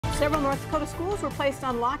Several North Dakota schools were placed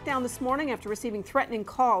on lockdown this morning after receiving threatening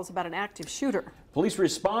calls about an active shooter. Police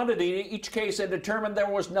responded in each case and determined there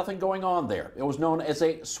was nothing going on there. It was known as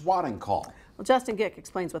a swatting call. Well, Justin Gick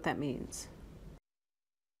explains what that means.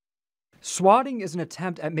 Swatting is an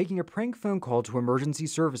attempt at making a prank phone call to emergency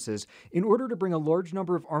services in order to bring a large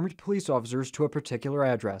number of armed police officers to a particular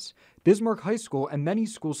address. Bismarck High School and many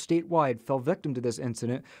schools statewide fell victim to this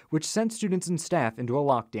incident, which sent students and staff into a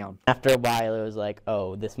lockdown. After a while, it was like,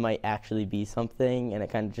 oh, this might actually be something, and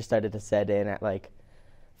it kind of just started to set in at like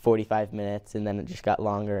 45 minutes, and then it just got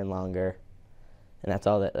longer and longer. And that's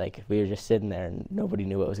all that, like, we were just sitting there and nobody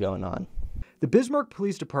knew what was going on. The Bismarck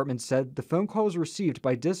Police Department said the phone call was received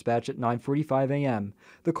by dispatch at 9:45 a.m.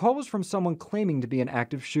 The call was from someone claiming to be an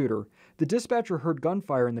active shooter. The dispatcher heard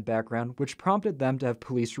gunfire in the background, which prompted them to have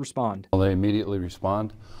police respond. Well, they immediately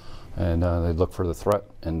respond, and they look for the threat,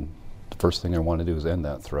 and the first thing they want to do is end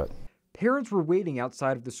that threat. Parents were waiting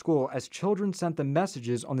outside of the school as children sent them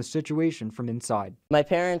messages on the situation from inside. My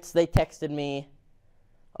parents, they texted me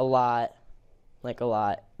a lot,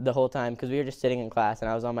 the whole time, because we were just sitting in class and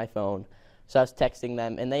I was on my phone. So I was texting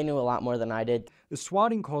them, and they knew a lot more than I did. The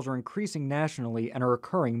swatting calls are increasing nationally and are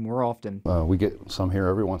occurring more often. We get some here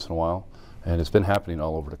every once in a while, and it's been happening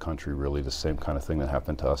all over the country, really, the same kind of thing that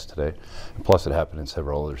happened to us today. And plus, it happened in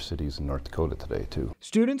several other cities in North Dakota today, too.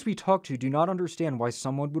 Students we talk to do not understand why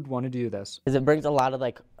someone would want to do this. Because it brings a lot of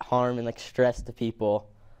harm and stress to people,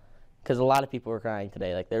 because a lot of people were crying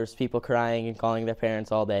today. There's people crying and calling their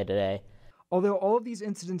parents all day today. Although all of these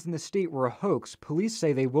incidents in the state were a hoax, police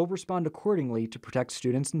say they will respond accordingly to protect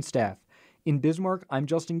students and staff. In Bismarck, I'm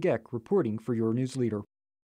Justin Gick, reporting for your news leader.